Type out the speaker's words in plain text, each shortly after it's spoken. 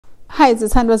Hi, it's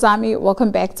Zithandwa Zam.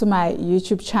 Welcome back to my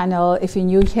YouTube channel. If you're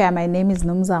new here, my name is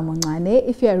Nomzamo.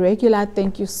 If you're a regular,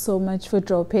 thank you so much for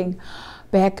dropping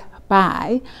back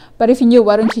by. But if you're new,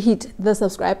 why don't you hit the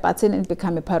subscribe button and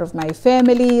become a part of my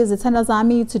family. Zithandwa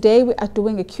Zam. Today we are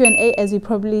doing a Q&A, as you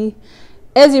probably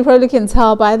can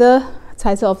tell by the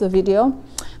title of the video.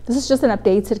 This is just an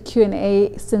updated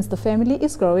Q&A since the family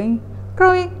is growing.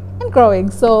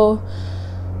 So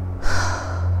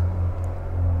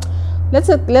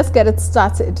let's get it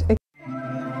started.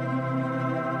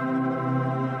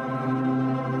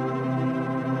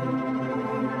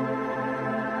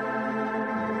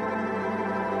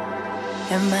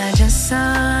 Am I just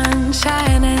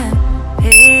sunshine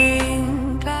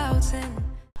in clouds?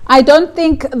 I don't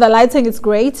think the lighting is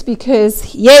great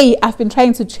because yay, I've been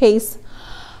trying to chase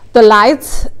the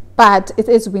lights, but it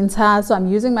is winter, so I'm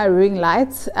using my ring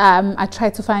lights. I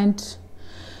tried to find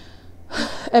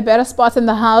a better spot in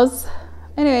the house.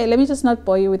 Anyway, let me just not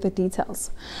bore you with the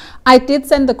details. I did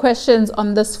send the questions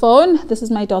on this phone. This is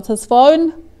my daughter's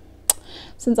phone,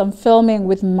 since I'm filming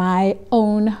with my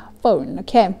own phone.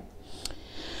 Okay,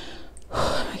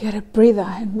 I got a breather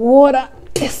and water.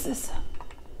 Yes, this.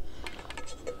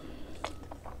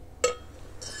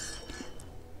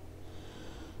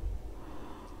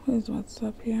 Where's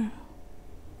WhatsApp here?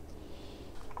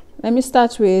 Let me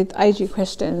start with IG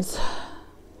questions.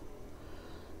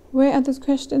 Where are these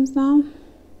questions now?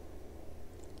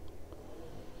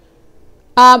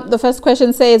 The first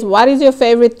question says, what is your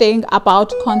favorite thing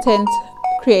about content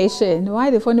creation? Why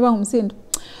the phone?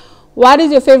 What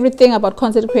is your favorite thing about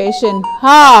content creation?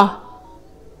 How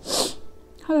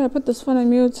did I put this phone on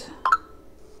mute?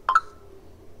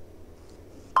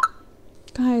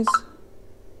 Guys.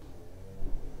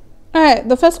 All right,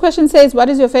 the first question says, what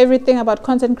is your favorite thing about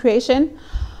content creation?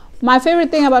 My favorite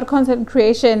thing about content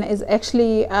creation is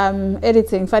actually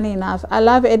editing. Funny enough, I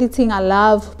love editing. I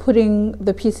love putting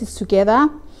the pieces together.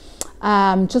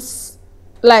 Just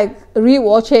like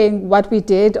rewatching what we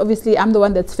did. Obviously, I'm the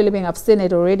one that's filming. I've seen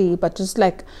it already, but just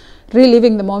like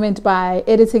reliving the moment by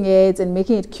editing it and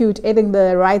making it cute, adding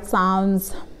the right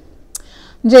sounds.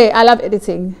 I love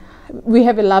editing. We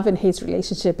have a love and hate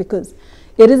relationship because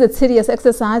it is a tedious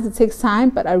exercise. It takes time,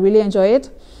 but I really enjoy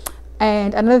it.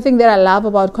 And another thing that I love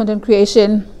about content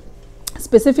creation,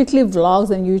 specifically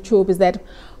vlogs and YouTube, is that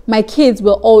my kids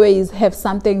will always have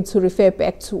something to refer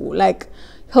back to. Like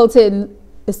Hilton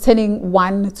is turning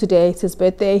 1 today. It's his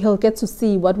birthday. He'll get to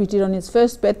see what we did on his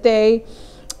first birthday,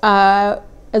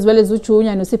 as well as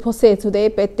Uchunya and Usipose to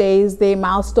their birthdays, their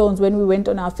milestones when we went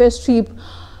on our first trip.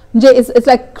 It's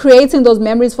like creating those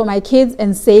memories for my kids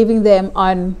and saving them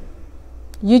on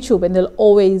YouTube, and they'll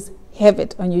always have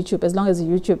it on YouTube as long as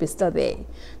YouTube is still there,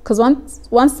 because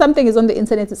once something is on the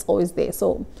internet, it's always there.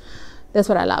 So that's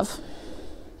what I love.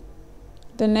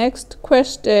 The next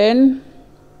question: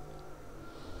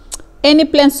 any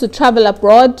plans to travel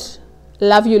abroad?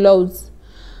 Love you loads.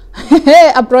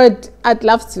 Abroad, I'd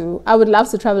love to. I would love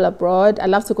to travel abroad. I'd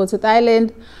love to go to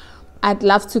Thailand. I'd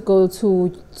love to go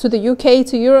to the UK,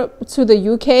 to Europe, to the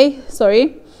UK,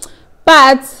 sorry,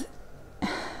 but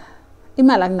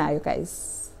imalangna, you guys.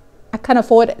 I can't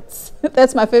afford it.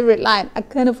 That's my favorite line. I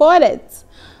can't afford it.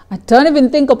 I don't even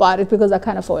think about it because I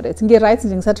can't afford it. Ngi right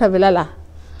in travel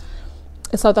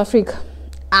South Africa.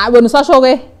 When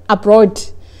usasho abroad,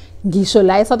 ngisho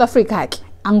la South Africa ke.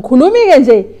 Angikhulumi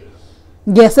nje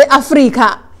ngese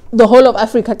Africa, the whole of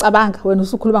Africa cabanga when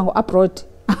usukhuluma ngo abroad.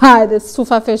 That's too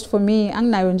far-fetched for me.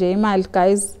 Anginayo nje imali,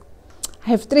 guys.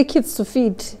 I have 3 kids to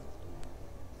feed.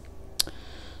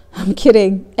 I'm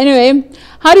kidding. Anyway,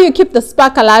 how do you keep the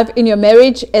spark alive in your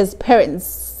marriage as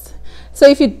parents? So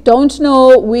if you don't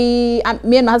know, me and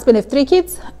my husband have 3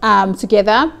 kids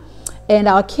together, and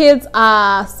our kids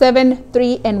are 7,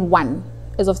 3, and 1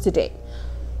 as of today.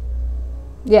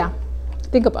 Yeah,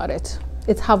 think about it.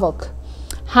 It's havoc.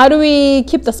 How do we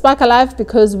keep the spark alive?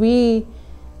 Because we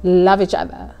love each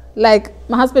other. Like,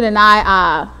 my husband and I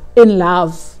are in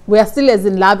love. We are still as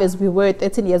in love as we were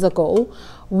 13 years ago.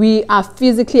 We are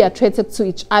physically attracted to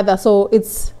each other, so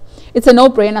it's a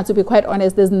no-brainer, to be quite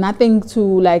honest. There's nothing to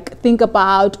like think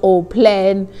about or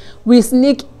plan. We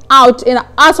sneak out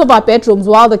of our bedrooms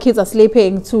while the kids are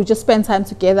sleeping to just spend time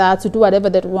together, to do whatever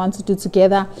that we want to do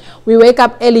together. We wake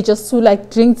up early just to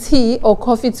like drink tea or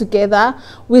coffee together.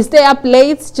 We stay up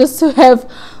late just to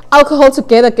have alcohol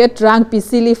together, get drunk, be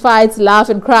silly, fight, laugh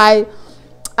and cry.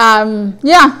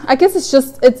 Yeah, I guess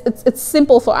it's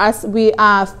simple for us. We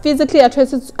are physically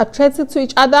attracted to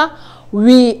each other.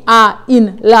 We are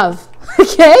in love.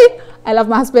 Okay, I love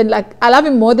my husband. Like, I love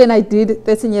him more than I did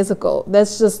 13 years ago.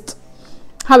 That's just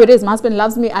how it is. My husband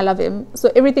loves me, I love him,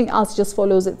 so everything else just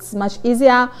follows. It's much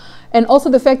easier. And also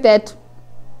the fact that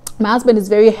my husband is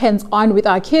very hands-on with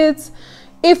our kids.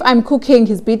 If I'm cooking,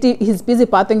 he's busy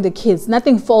bathing the kids.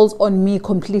 Nothing falls on me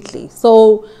completely.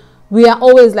 So we are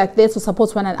always like there to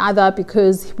support one another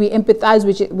because we empathize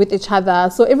with each other.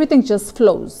 So everything just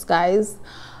flows, guys.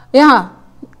 Yeah,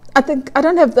 I think I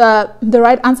don't have the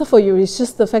right answer for you. It's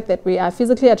just the fact that we are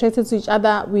physically attracted to each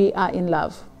other. We are in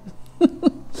love.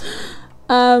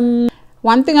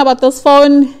 One thing about this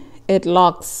phone, it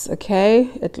locks. Okay,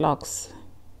 it locks.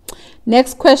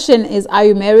 Next question is, are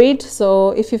you married?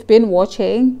 So if you've been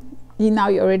watching, you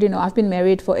already know I've been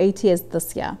married for 8 years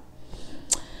this year.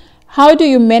 How do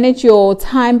you manage your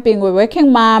time being a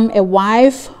working mom, a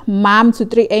wife, mom to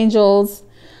 3 angels?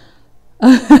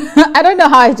 I don't know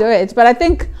how I do it, but I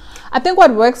think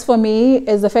what works for me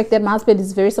is the fact that my husband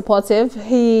is very supportive.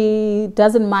 He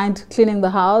doesn't mind cleaning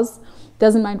the house,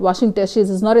 doesn't mind washing dishes.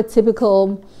 He's not a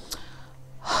typical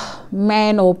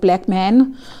man or black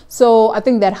man. So I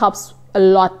think that helps a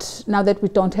lot now that we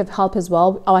don't have help as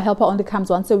well. Our helper only comes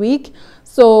once a week.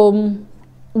 So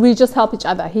we just help each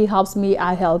other. He helps me,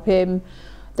 I help him.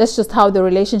 That's just how the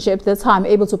relationship, that's how I'm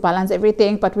able to balance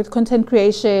everything. But with content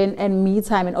creation and me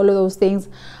time and all of those things,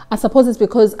 I suppose it's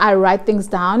because I write things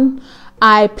down.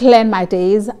 I plan my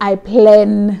days. I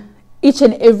plan each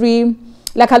and every,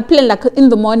 like I'll plan like in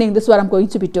the morning, this is what I'm going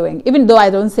to be doing. Even though I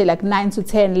don't say like 9 to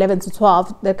 10, 11 to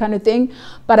 12, that kind of thing.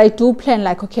 But I do plan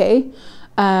like, okay,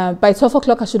 by 12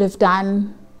 o'clock I should have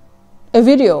done a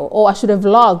video, or I should have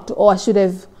vlogged, or I should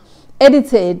have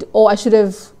edited, or I should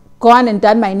have gone and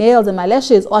done my nails and my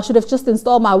lashes, or I should have just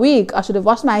installed my wig, I should have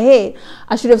washed my hair,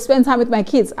 I should have spent time with my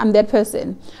kids. I'm that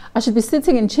person. I should be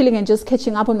sitting and chilling and just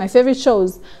catching up on my favorite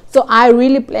shows. So I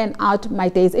really plan out my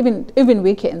days, even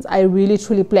weekends. I really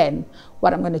truly plan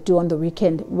what I'm going to do on the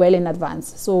weekend well in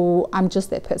advance. So I'm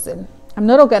just that person. I'm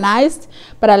not organized,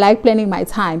 but I like planning my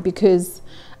time, because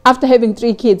after having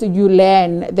 3 kids, you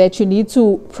learn that you need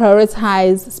to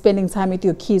prioritize spending time with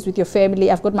your kids, with your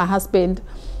family. I've got my husband,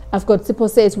 I've got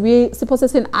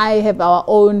Siphoses and I have our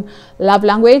own love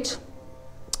language.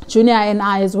 Junior and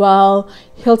I as well.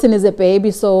 Hilton is a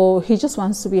baby, so he just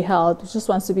wants to be held. He just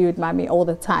wants to be with mommy all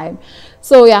the time.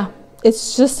 So yeah,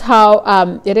 it's just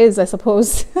how it is, I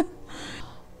suppose.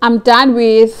 I'm done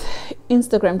with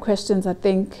Instagram questions, I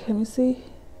think. Let me see.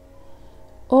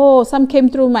 Oh, some came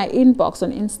through my inbox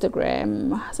on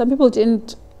Instagram. Some people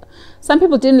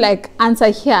didn't like answer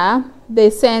here. They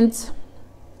sent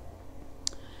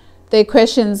their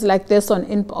questions like this on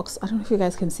inbox. I don't know if you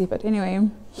guys can see, but anyway.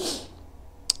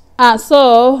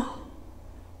 So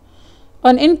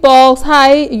on inbox,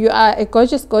 hi, you are a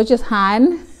gorgeous, gorgeous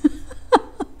Han.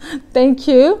 Thank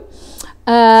you.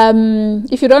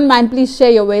 If you don't mind, please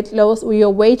share your weight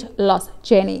loss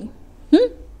journey.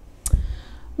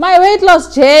 My weight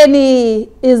loss journey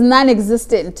is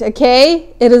non-existent,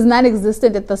 okay? It is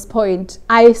non-existent at this point.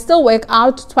 I still work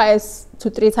out 2 to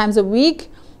 3 times a week.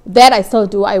 That I still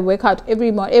do. I work out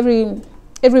every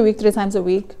week, 3 times a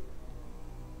week.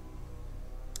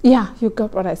 Yeah, you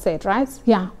got what I said, right?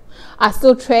 Yeah, I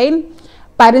still train.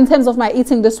 But in terms of my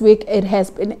eating this week, it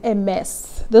has been a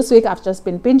mess. This week I've just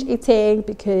been binge eating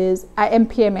because I am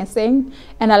PMSing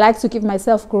and I like to give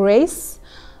myself grace.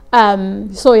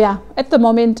 So yeah, at the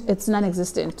moment it's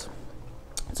non-existent,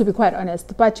 to be quite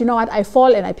honest. But you know what? I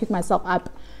fall and I pick myself up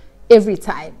every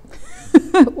time.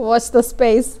 Watch the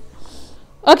space.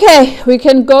 Okay, we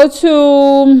can go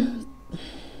to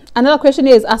another question.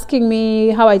 Is asking me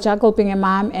how I juggle being a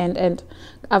mom, and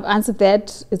I've answered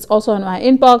that. It's also on my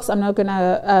inbox. I'm not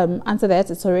gonna answer that.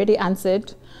 It's already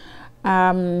answered.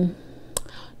 Do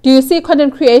you see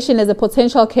content creation as a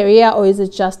potential career, or is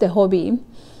it just a hobby?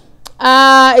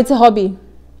 It's a hobby.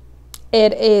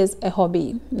 It is a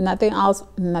hobby. Nothing else,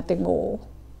 nothing more.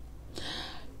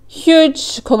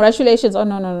 Huge congratulations. Oh,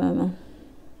 no.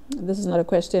 This is not a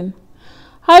question.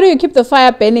 How do you keep the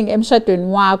fire burning emshadweni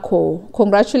wakho?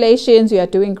 Congratulations, you are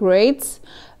doing great.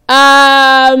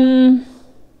 I've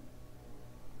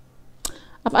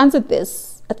answered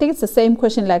this. I think it's the same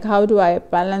question, like how do I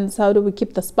balance, how do we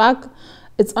keep the spark?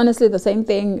 It's honestly the same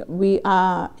thing. We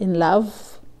are in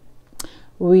love.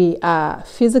 We are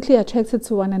physically attracted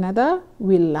to one another.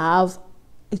 We love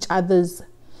each other's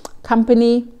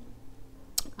company.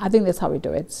 I think that's how we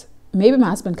do it. Maybe my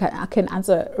husband can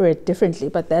answer it differently,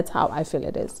 but that's how I feel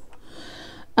it is.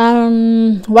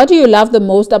 What do you love the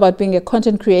most about being a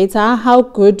content creator? How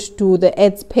good do the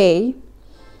ads pay?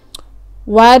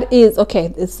 Okay,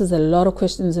 this is a lot of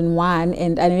questions in one,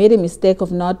 and I made a mistake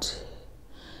of not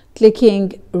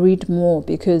clicking read more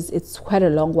because it's quite a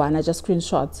long one. I just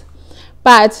screenshot.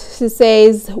 But she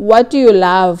says, what do you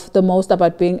love the most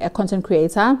about being a content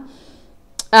creator?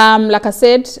 Like I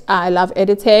said, I love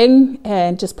editing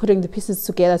and just putting the pieces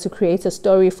together to create a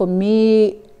story. For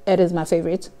me, it is my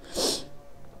favorite.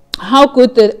 How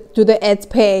good do the ads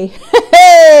pay?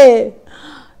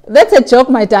 That's a joke,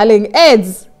 my darling.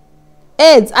 Ads.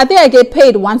 I think I get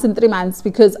paid once in 3 months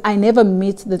because I never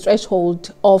meet the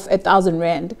threshold of 1,000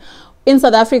 rand. In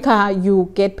South Africa,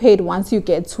 you get paid once you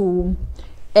get to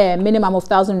a minimum of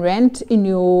 1,000 rand in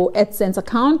your AdSense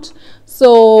account.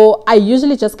 So I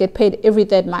usually just get paid every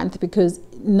 3rd month because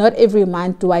not every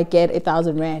month do I get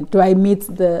 1,000 rand. Do I meet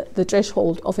the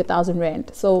threshold of 1,000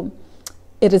 rand? So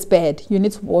it is bad. You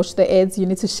need to watch the ads. You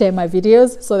need to share my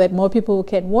videos so that more people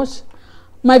can watch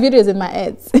my videos and my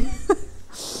ads.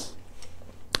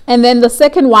 And then the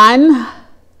second one,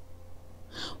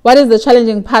 what is the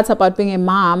challenging part about being a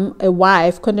mom, a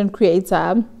wife, content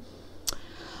creator?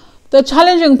 The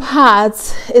challenging part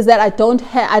is that I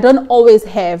don't always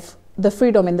have the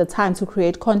freedom and the time to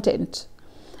create content.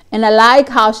 And I like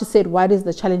how she said, what is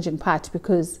the challenging part?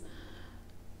 Because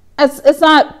it's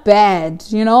not bad,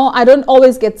 you know. I don't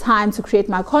always get time to create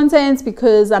my content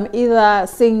because I'm either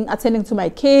attending to my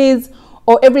kids,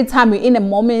 or every time we're in a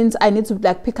moment, I need to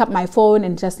like pick up my phone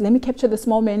and just let me capture this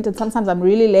moment. And sometimes I'm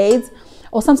really late,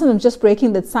 or sometimes I'm just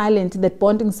breaking that silent, that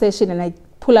bonding session, and I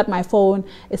pull out my phone.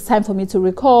 It's time for me to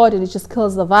record, and it just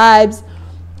kills the vibes.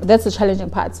 That's the challenging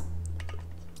part.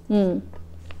 That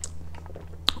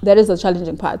is the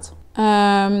challenging part.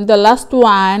 The last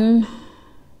one.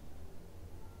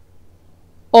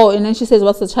 Oh, and then she says,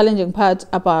 what's the challenging part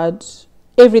about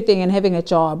everything and having a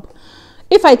job?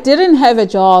 If I didn't have a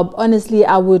job, honestly,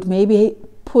 I would maybe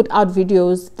put out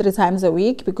videos 3 times a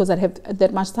week because I'd have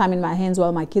that much time in my hands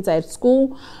while my kids are at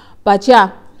school. But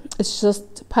yeah, it's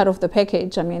just part of the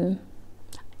package. I mean,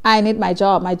 I need my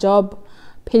job. My job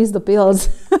pays the bills.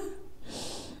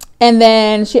 And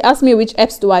then she asked me which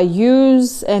apps do I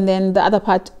use. And then the other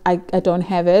part, I don't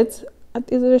have it.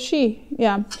 Is it a she?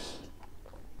 Yeah.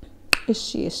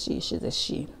 She's a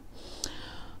she.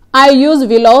 I use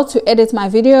Velo to edit my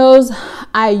videos.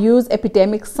 I use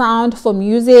Epidemic Sound for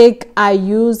music. I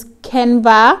use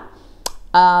Canva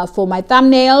for my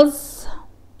thumbnails.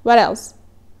 What else?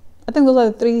 I think those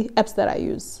are the 3 apps that I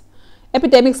use.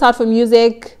 Epidemic Sound for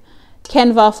music,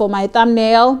 Canva for my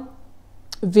thumbnail,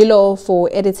 Velo for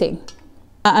editing.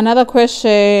 Another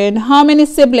question, how many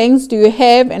siblings do you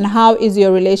have and how is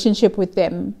your relationship with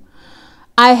them?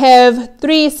 I have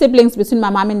 3 siblings between my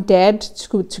mom and dad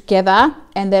together,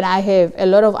 and then I have a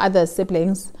lot of other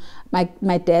siblings,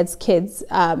 my dad's kids.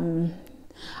 I'm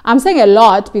saying a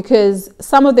lot because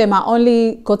some of them I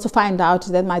only got to find out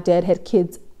that my dad had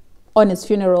kids on his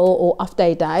funeral or after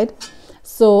he died.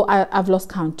 So I've lost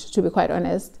count, to be quite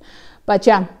honest. But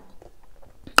yeah,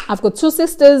 I've got 2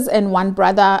 sisters and 1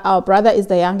 brother. Our brother is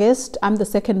the youngest. I'm the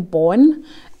second born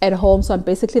at home, so I'm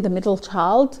basically the middle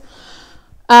child.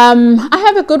 I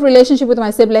have a good relationship with my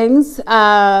siblings.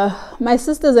 My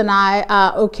sisters and I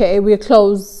are okay. We're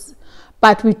close,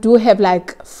 but we do have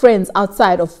like friends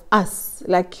outside of us.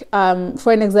 Like,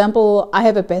 for an example, I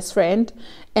have a best friend,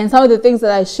 and some of the things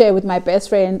that I share with my best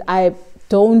friend, I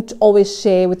don't always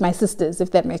share with my sisters,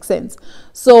 if that makes sense.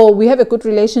 So we have a good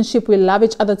relationship. We love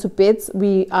each other to bits.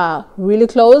 We are really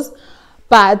close,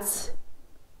 but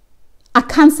I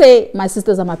can't say my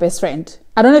sisters are my best friend.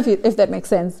 I don't know if that makes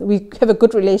sense. We have a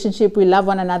good relationship. We love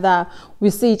one another. We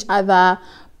see each other.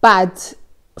 But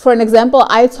for an example,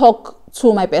 I talk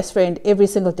to my best friend every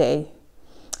single day,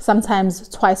 sometimes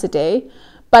twice a day.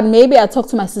 But maybe I talk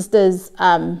to my sisters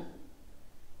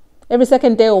every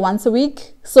second day or once a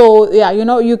week. So yeah, you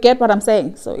know, you get what I'm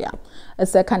saying. So yeah,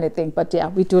 it's that kind of thing. But yeah,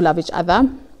 we do love each other.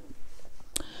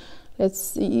 Let's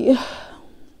see.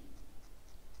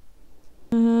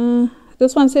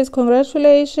 This one says,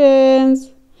 congratulations.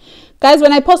 Guys,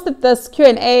 when I posted this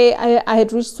Q&A, I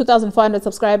had reached 2,400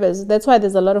 subscribers. That's why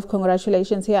there's a lot of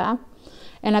congratulations here.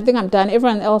 And I think I'm done.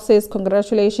 Everyone else says,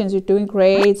 congratulations, you're doing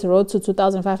great. Road to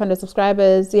 2,500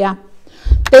 subscribers. Yeah,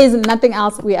 there's nothing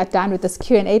else. We are done with this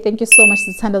Q&A. Thank you so much,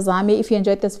 Zithandwa Zam. If you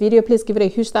enjoyed this video, please give it a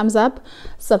huge thumbs up.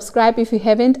 Subscribe if you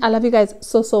haven't. I love you guys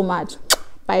so much.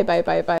 Bye, bye, bye, bye.